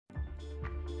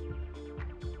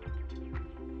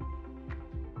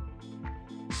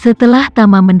Setelah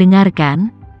Tama mendengarkan,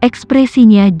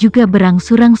 ekspresinya juga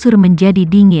berangsur-angsur menjadi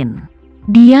dingin.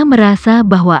 Dia merasa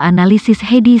bahwa analisis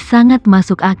Hedi sangat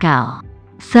masuk akal.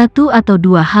 Satu atau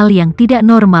dua hal yang tidak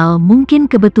normal mungkin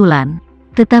kebetulan,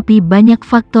 tetapi banyak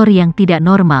faktor yang tidak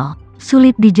normal,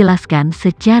 sulit dijelaskan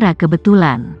secara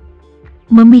kebetulan.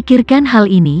 Memikirkan hal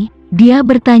ini, dia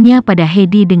bertanya pada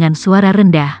Hedi dengan suara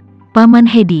rendah, "Paman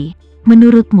Hedi,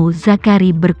 menurutmu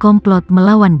Zachari berkomplot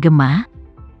melawan Gema?"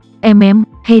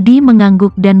 Hedi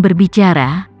mengangguk dan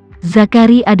berbicara,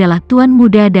 "Zachari adalah tuan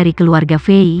muda dari keluarga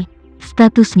Fei.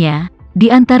 Statusnya, di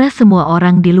antara semua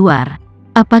orang di luar,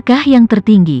 apakah yang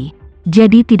tertinggi?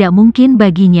 Jadi tidak mungkin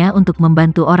baginya untuk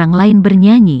membantu orang lain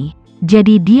bernyanyi,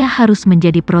 jadi dia harus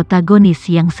menjadi protagonis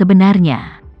yang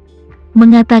sebenarnya."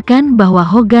 Mengatakan bahwa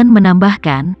Hogan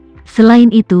menambahkan,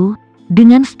 selain itu,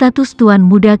 dengan status tuan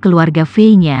muda keluarga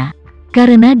Fei-nya,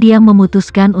 karena dia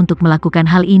memutuskan untuk melakukan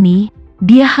hal ini,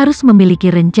 dia harus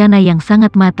memiliki rencana yang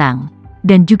sangat matang,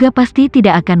 dan juga pasti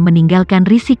tidak akan meninggalkan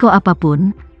risiko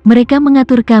apapun. Mereka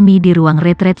mengatur kami di ruang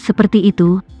retret seperti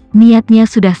itu, niatnya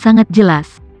sudah sangat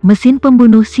jelas. Mesin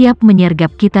pembunuh siap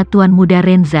menyergap kita Tuan Muda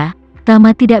Renza.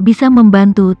 Tama tidak bisa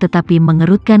membantu tetapi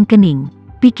mengerutkan kening.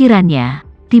 Pikirannya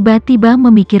tiba-tiba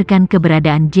memikirkan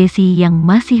keberadaan Jessie yang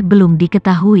masih belum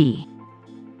diketahui.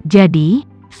 Jadi,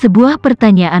 sebuah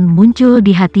pertanyaan muncul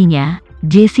di hatinya,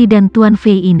 Jessie dan Tuan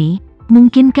Fei ini,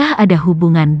 mungkinkah ada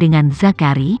hubungan dengan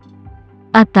Zachari?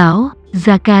 Atau,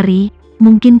 Zachari,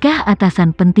 mungkinkah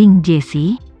atasan penting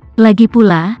Jessie? Lagi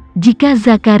pula, jika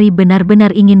Zachari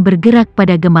benar-benar ingin bergerak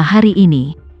pada Gema hari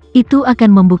ini, itu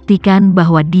akan membuktikan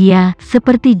bahwa dia,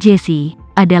 seperti Jessie,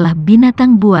 adalah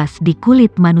binatang buas di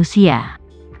kulit manusia.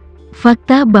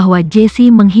 Fakta bahwa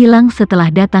Jessie menghilang setelah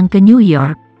datang ke New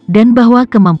York, dan bahwa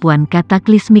kemampuan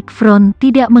Cataclysmic Front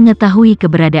tidak mengetahui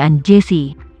keberadaan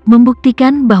Jessie,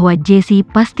 membuktikan bahwa Jessie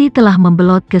pasti telah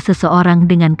membelot ke seseorang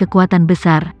dengan kekuatan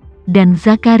besar, dan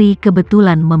Zachari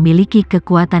kebetulan memiliki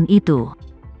kekuatan itu.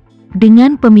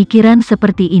 Dengan pemikiran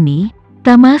seperti ini,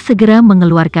 Tama segera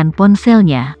mengeluarkan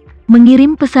ponselnya,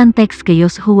 mengirim pesan teks ke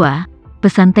Yoshua.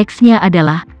 Pesan teksnya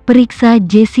adalah, "Periksa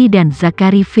Jessie dan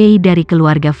Zachari Fei dari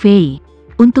keluarga Fei,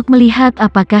 untuk melihat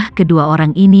apakah kedua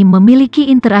orang ini memiliki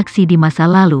interaksi di masa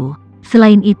lalu.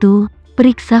 Selain itu,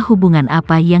 periksa hubungan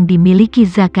apa yang dimiliki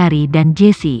Zachari dan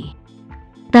Jessie."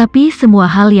 Tapi semua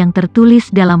hal yang tertulis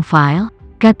dalam file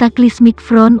Cataclysmic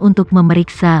Front untuk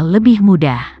memeriksa lebih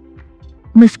mudah.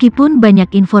 Meskipun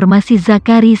banyak informasi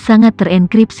Zachari sangat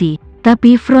terenkripsi,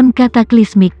 tapi Front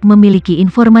Cataclysmic memiliki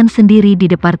informan sendiri di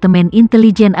Departemen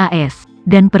Intelijen AS,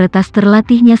 dan peretas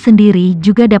terlatihnya sendiri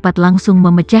juga dapat langsung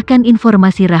memecahkan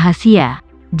informasi rahasia.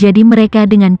 Jadi mereka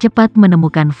dengan cepat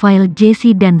menemukan file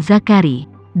Jessie dan Zachari,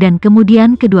 dan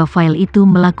kemudian kedua file itu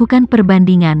melakukan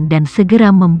perbandingan dan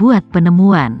segera membuat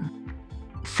penemuan.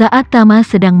 Saat Tama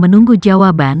sedang menunggu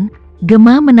jawaban,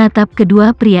 Gema menatap kedua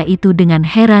pria itu dengan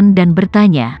heran dan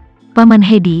bertanya, "Paman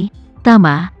Hedi,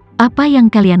 Tama, apa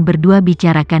yang kalian berdua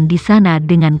bicarakan di sana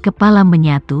dengan kepala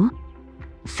menyatu?"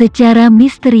 Secara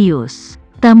misterius,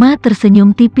 Tama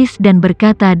tersenyum tipis dan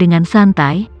berkata dengan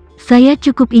santai, "Saya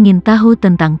cukup ingin tahu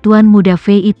tentang Tuan Muda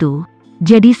Fei itu,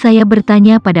 jadi saya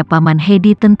bertanya pada Paman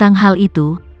Hedi tentang hal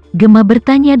itu." Gema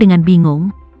bertanya dengan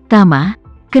bingung, "Tama,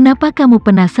 kenapa kamu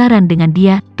penasaran dengan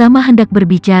dia?" Tama hendak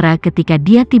berbicara ketika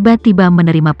dia tiba-tiba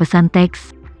menerima pesan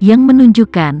teks yang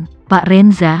menunjukkan, "Pak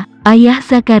Renza, ayah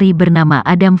Zachari bernama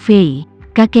Adam Fei,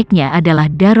 kakeknya adalah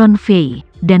Daron Fei,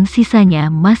 dan sisanya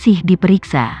masih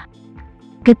diperiksa."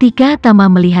 Ketika Tama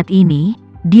melihat ini,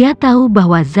 dia tahu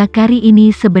bahwa Zachari ini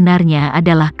sebenarnya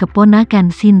adalah keponakan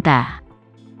Sinta.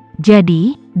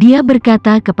 Jadi, dia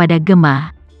berkata kepada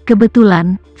Gema,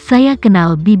 "Kebetulan, saya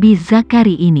kenal bibi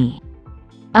Zachari ini."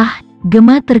 "Ah,"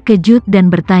 Gema terkejut dan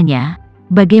bertanya,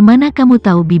 "Bagaimana kamu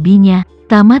tahu bibinya?"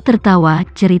 Tama tertawa,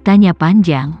 "Ceritanya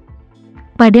panjang."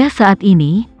 Pada saat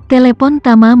ini, telepon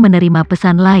Tama menerima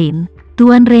pesan lain.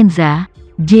 Tuan Renza,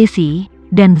 Jessie,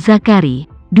 dan Zachari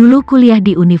dulu kuliah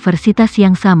di universitas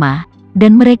yang sama,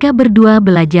 dan mereka berdua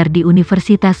belajar di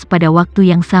universitas pada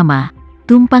waktu yang sama.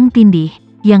 Tumpang tindih,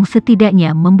 yang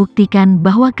setidaknya membuktikan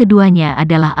bahwa keduanya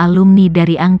adalah alumni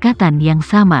dari angkatan yang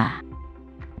sama.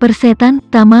 Persetan,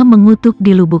 Tama mengutuk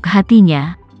di lubuk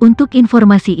hatinya. Untuk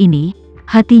informasi ini,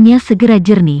 hatinya segera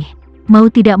jernih.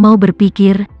 Mau tidak mau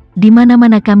berpikir, di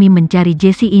mana-mana kami mencari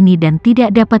Jessie ini dan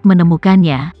tidak dapat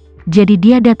menemukannya. Jadi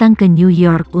dia datang ke New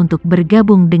York untuk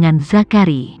bergabung dengan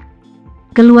Zachari.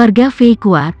 Keluarga Fei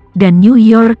kuat, dan New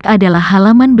York adalah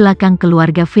halaman belakang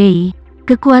keluarga Fei.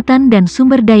 Kekuatan dan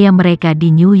sumber daya mereka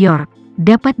di New York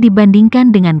dapat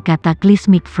dibandingkan dengan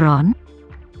Cataclysmic Front.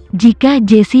 Jika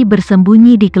Jessie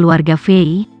bersembunyi di keluarga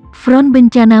Fei, front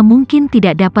bencana mungkin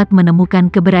tidak dapat menemukan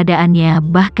keberadaannya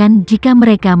bahkan jika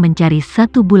mereka mencari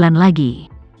 1 bulan lagi.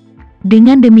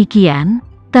 Dengan demikian,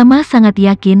 Tama sangat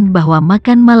yakin bahwa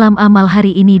makan malam amal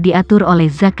hari ini diatur oleh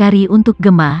ZACHARI untuk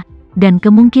Gemma, dan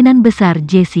kemungkinan besar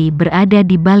Jessie berada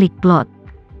di balik plot.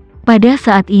 Pada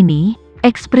saat ini,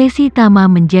 ekspresi Tama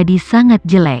menjadi sangat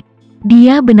jelek.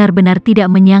 Dia benar-benar tidak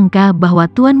menyangka bahwa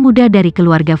tuan muda dari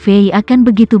keluarga Fei akan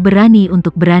begitu berani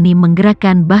untuk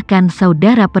menggerakkan bahkan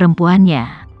saudara perempuannya.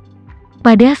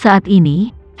 Pada saat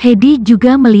ini, Hedi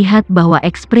juga melihat bahwa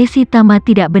ekspresi Tama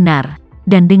tidak benar,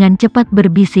 dan dengan cepat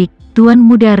berbisik, "Tuan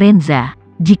muda Renza,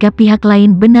 jika pihak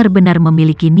lain benar-benar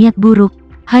memiliki niat buruk,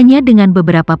 hanya dengan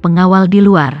beberapa pengawal di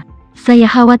luar, saya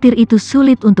khawatir itu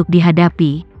sulit untuk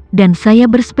dihadapi, dan saya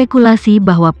berspekulasi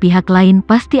bahwa pihak lain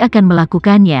pasti akan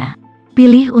melakukannya.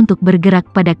 Pilih untuk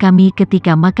bergerak pada kami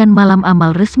ketika makan malam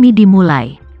amal resmi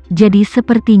dimulai. Jadi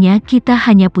sepertinya kita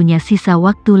hanya punya sisa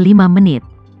waktu 5 menit.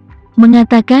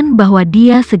 Mengatakan bahwa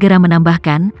dia segera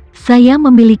menambahkan, "Saya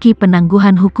memiliki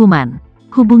penangguhan hukuman.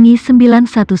 Hubungi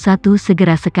 911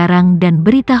 segera sekarang dan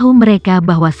beritahu mereka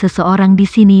bahwa seseorang di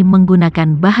sini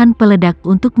menggunakan bahan peledak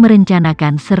untuk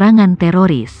merencanakan serangan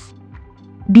teroris."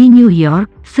 Di New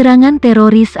York, serangan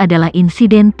teroris adalah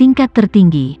insiden tingkat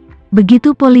tertinggi.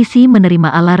 Begitu polisi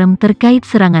menerima alarm terkait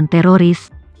serangan teroris,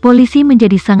 polisi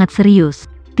menjadi sangat serius.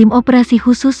 Tim operasi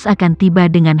khusus akan tiba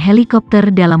dengan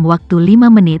helikopter dalam waktu 5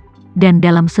 menit, dan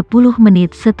dalam 10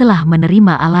 menit setelah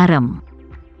menerima alarm.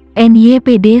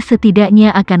 NYPD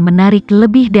setidaknya akan menarik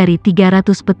lebih dari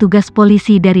 300 petugas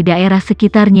polisi dari daerah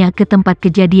sekitarnya ke tempat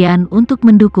kejadian untuk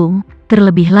mendukung.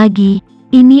 Terlebih lagi,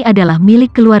 ini adalah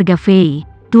milik keluarga Fei.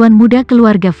 Tuan muda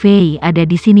keluarga Fei ada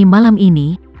di sini malam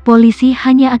ini. Polisi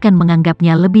hanya akan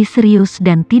menganggapnya lebih serius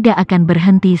dan tidak akan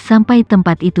berhenti sampai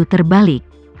tempat itu terbalik.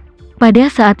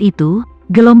 Pada saat itu,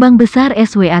 gelombang besar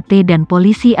SWAT dan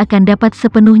polisi akan dapat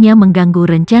sepenuhnya mengganggu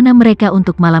rencana mereka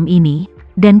untuk malam ini,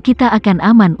 dan kita akan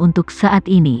aman untuk saat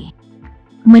ini.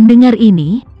 Mendengar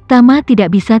ini, Tama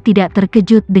tidak bisa tidak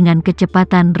terkejut dengan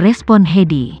kecepatan respon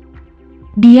Hedi.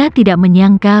 Dia tidak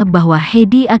menyangka bahwa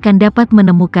Hedi akan dapat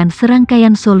menemukan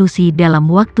serangkaian solusi dalam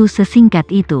waktu sesingkat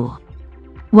itu.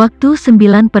 Waktu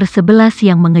 9/11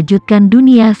 yang mengejutkan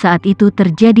dunia saat itu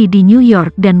terjadi di New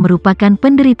York dan merupakan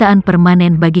penderitaan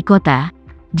permanen bagi kota.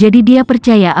 Jadi dia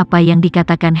percaya apa yang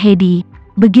dikatakan Hedi.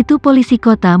 Begitu polisi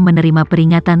kota menerima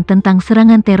peringatan tentang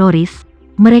serangan teroris,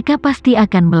 mereka pasti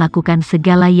akan melakukan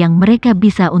segala yang mereka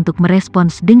bisa untuk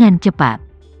merespons dengan cepat.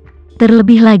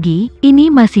 Terlebih lagi, ini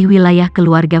masih wilayah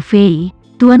keluarga Fei.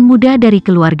 Tuan muda dari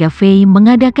keluarga Fei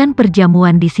mengadakan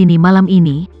perjamuan di sini malam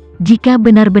ini. Jika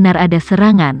benar-benar ada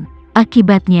serangan,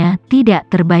 akibatnya tidak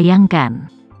terbayangkan.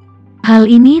 Hal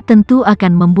ini tentu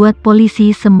akan membuat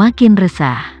polisi semakin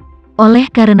resah. Oleh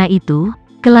karena itu,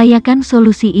 kelayakan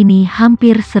solusi ini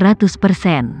hampir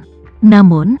 100%.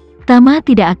 Namun, Tama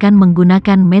tidak akan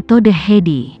menggunakan metode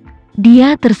Hedi.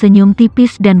 Dia tersenyum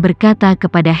tipis dan berkata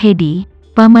kepada Hedi,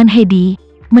 "Paman Hedi,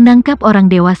 menangkap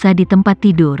orang dewasa di tempat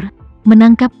tidur,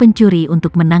 menangkap pencuri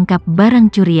untuk menangkap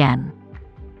barang curian.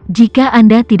 Jika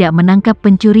Anda tidak menangkap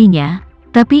pencurinya,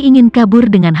 tapi ingin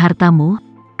kabur dengan hartamu,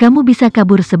 kamu bisa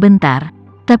kabur sebentar,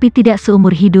 tapi tidak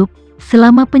seumur hidup.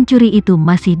 Selama pencuri itu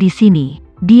masih di sini,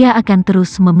 dia akan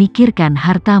terus memikirkan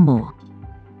hartamu."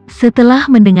 Setelah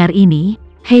mendengar ini,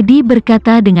 Hedi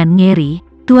berkata dengan ngeri,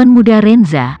 "Tuan muda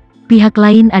Renza, pihak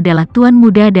lain adalah tuan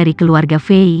muda dari keluarga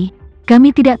Fei.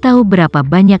 Kami tidak tahu berapa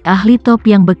banyak ahli top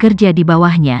yang bekerja di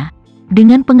bawahnya.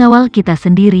 Dengan pengawal kita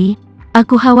sendiri,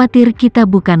 aku khawatir kita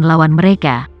bukan lawan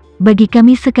mereka. Bagi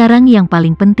kami sekarang yang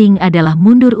paling penting adalah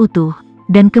mundur utuh,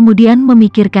 dan kemudian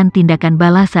memikirkan tindakan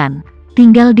balasan.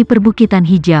 Tinggal di perbukitan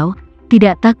hijau,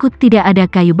 tidak takut tidak ada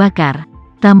kayu bakar."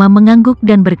 Tama mengangguk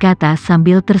dan berkata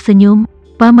sambil tersenyum,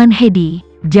 "Paman Hedi,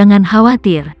 jangan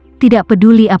khawatir, tidak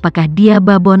peduli apakah dia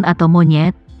babon atau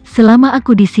monyet, selama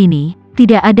aku di sini,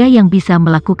 tidak ada yang bisa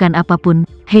melakukan apapun."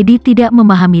 Hedi tidak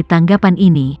memahami tanggapan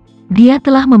ini. Dia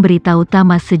telah memberitahu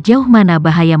Tama sejauh mana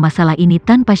bahaya masalah ini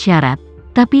tanpa syarat,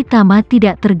 tapi Tama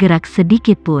tidak tergerak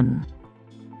sedikit pun.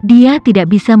 Dia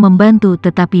tidak bisa membantu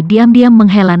tetapi diam-diam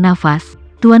menghela nafas.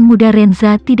 Tuan muda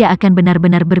Renza tidak akan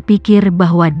benar-benar berpikir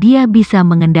bahwa dia bisa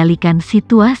mengendalikan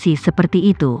situasi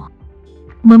seperti itu.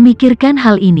 Memikirkan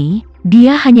hal ini,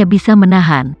 dia hanya bisa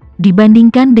menahan.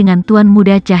 Dibandingkan dengan Tuan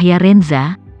muda Cahya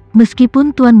Renza,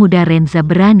 meskipun Tuan muda Renza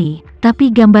berani,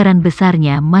 tapi gambaran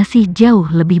besarnya masih jauh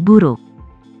lebih buruk.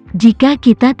 Jika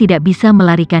kita tidak bisa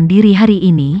melarikan diri hari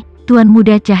ini, Tuan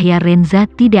muda Cahya Renza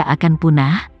tidak akan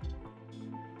punah.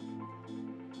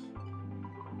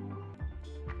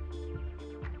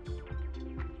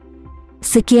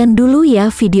 Sekian dulu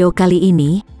ya video kali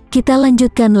ini. kita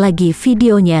lanjutkan lagi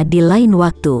videonya di lain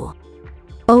waktu.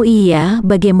 Oh iya,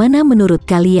 bagaimana menurut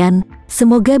kalian?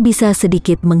 Semoga bisa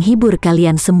sedikit menghibur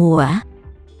kalian semua.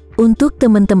 Untuk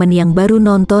teman-teman yang baru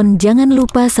nonton, jangan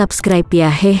lupa subscribe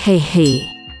ya, hehehe.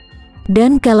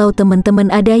 Dan kalau teman-teman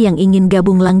ada yang ingin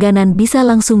gabung langganan, bisa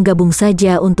langsung gabung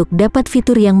saja untuk dapat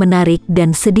fitur yang menarik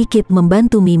dan sedikit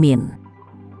membantu Mimin.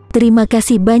 Terima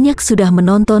kasih banyak sudah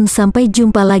menonton, sampai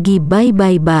jumpa lagi,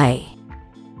 bye.